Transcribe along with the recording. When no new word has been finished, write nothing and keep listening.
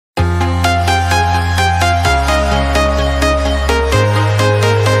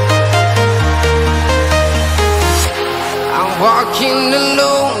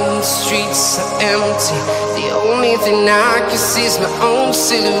streets are empty. The only thing I can see is my own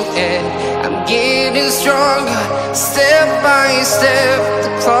silhouette. I'm getting stronger, step by step. The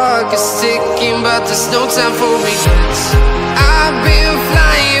clock is ticking, but there's no time for regrets. I've been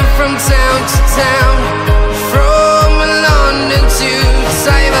flying from town to town, from London to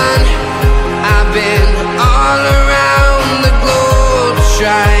Taiwan. I've been all around the globe,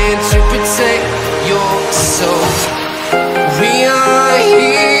 trying to protect your soul. We are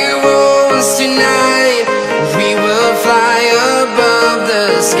heroes tonight. We will fly above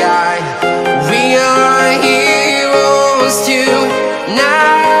the sky. We are heroes tonight.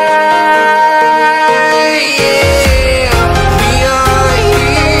 Yeah. We are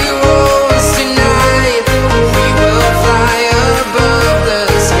heroes tonight. We will fly above the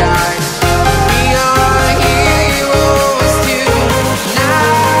sky. We are heroes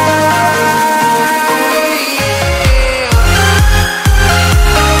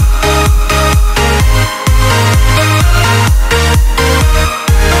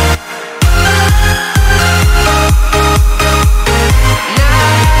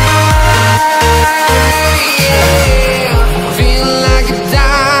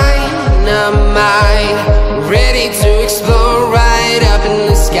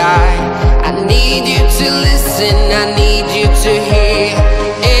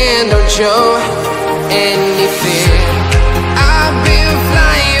show any fear. I've been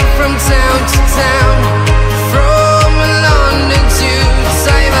flying from town to town, from London to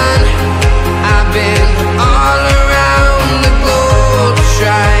Taiwan. I've been all around the globe,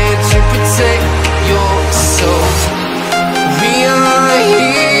 trying to protect your soul. We are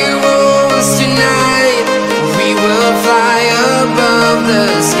heroes tonight. We will fly above the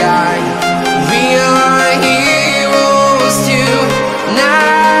sky. We are heroes tonight.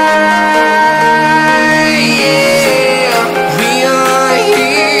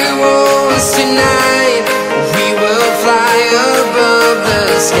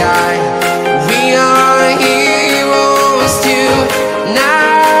 Sky. We are heroes tonight.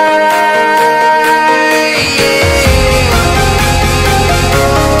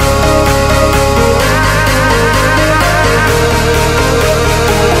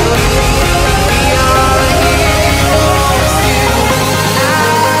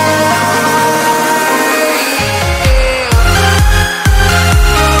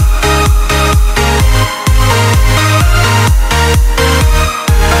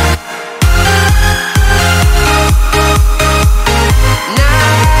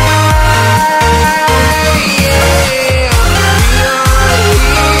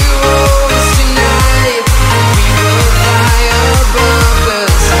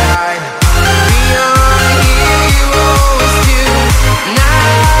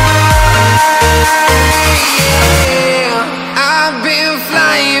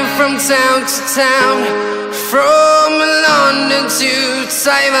 From town to town, from London to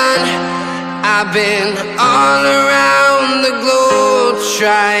Taiwan. I've been all around the globe,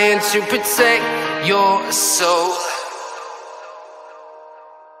 trying to protect your soul.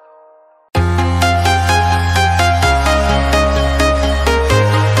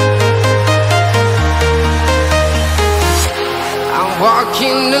 I'm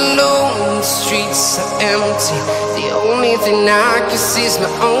walking alone, the streets are empty. The only thing I can see is my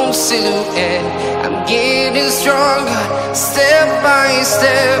own silhouette. I'm getting stronger, step by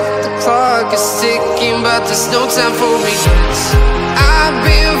step. The clock is ticking, but there's no time for regrets. I've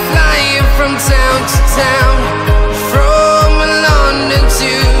been flying from town to town, from London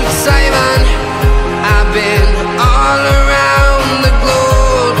to Taiwan. I've been all around the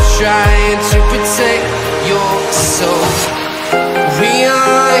globe, trying to protect your soul. We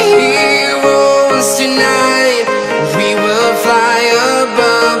are heroes tonight. We will fly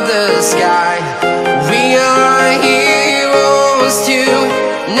above the sky. We are heroes tonight.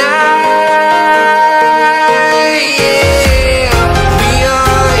 Yeah. We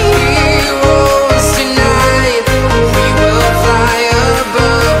are heroes tonight. We will fly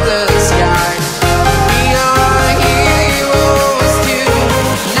above the sky. We are heroes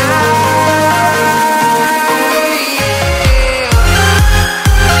tonight.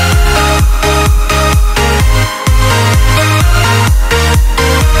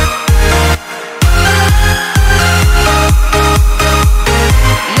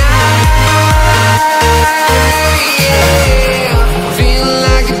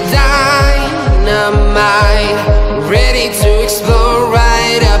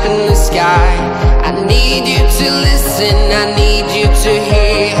 I need you to listen, I need you to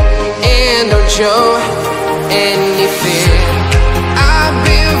hear, and don't show any fear. I've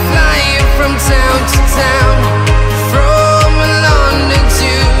been flying from town to town, from London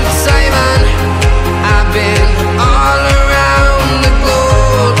to Taiwan.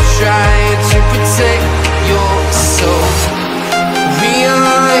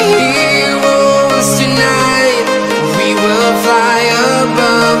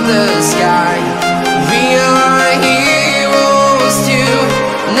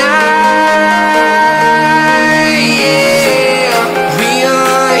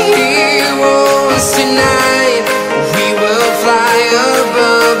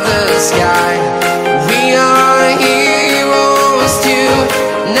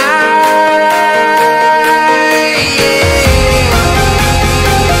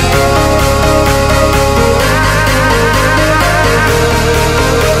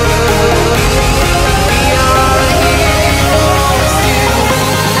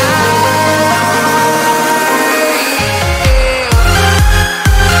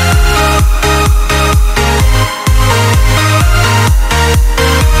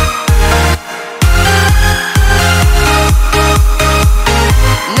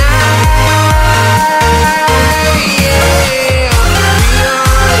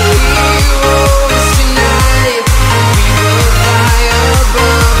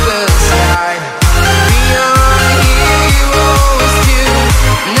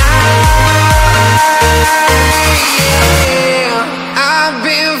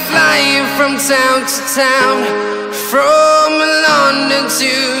 town, from London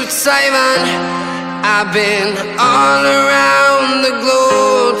to Taiwan. I've been all around the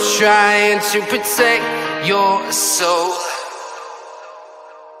globe trying to protect your soul.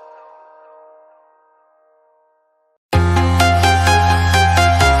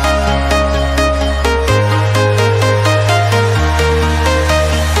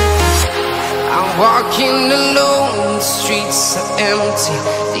 Walking alone, the streets are empty.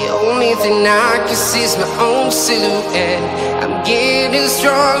 The only thing I can see is my own silhouette. I'm getting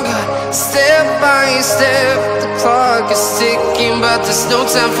stronger, step by step. The clock is ticking, but there's no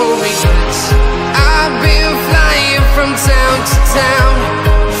time for regrets. I've been flying from town to town,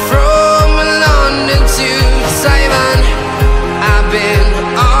 from London to Taiwan. I've been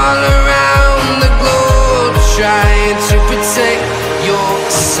all around the globe trying to protect your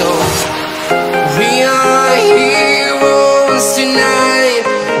soul. We are here.